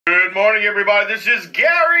Good morning, everybody. This is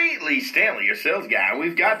Gary Lee Stanley, your sales guy.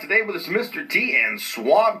 We've got today with us Mr. T and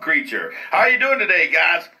Swamp Creature. How you doing today,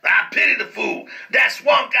 guys? I pity the fool. That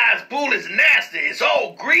swamp guy's pool is nasty. It's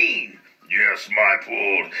all green. Yes, my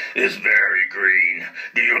pool is very green.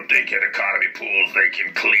 Do you think at Economy Pools they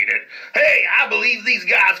can clean it? Hey, I believe these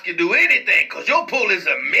guys can do anything because your pool is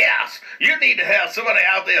a mess. You need to have somebody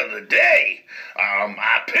out there today.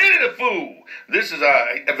 I pity the fool. This is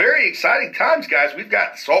a very exciting times, guys. We've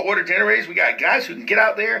got saltwater generators. We got guys who can get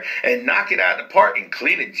out there and knock it out of the park and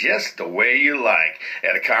clean it just the way you like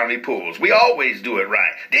at Economy Pools. We always do it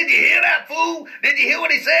right. Did you hear that, fool? Did you hear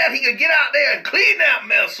what he said? He could get out there and clean that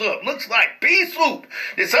mess up. Looks like pea soup.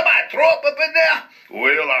 Did somebody throw up in there?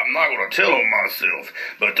 Well, I'm not going to tell on myself,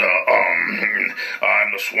 but,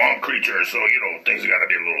 I'm the swamp creature, so, things got to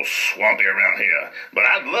be a little swampy around here. But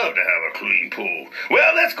I'd love to have a clean pool.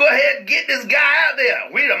 Well, let's go ahead and get this guy out there.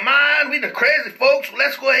 We the mind, we the crazy folks.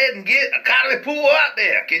 Let's go ahead and get Economy Pool out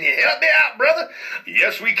there. Can you help me out, brother?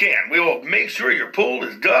 Yes, we can. We will make sure your pool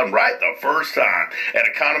is done right the first time. At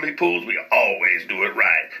Economy Pools, we always do it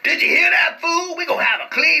right. Did you hear that, fool? We're going to have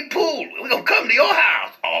a clean pool. We're going to come to your house.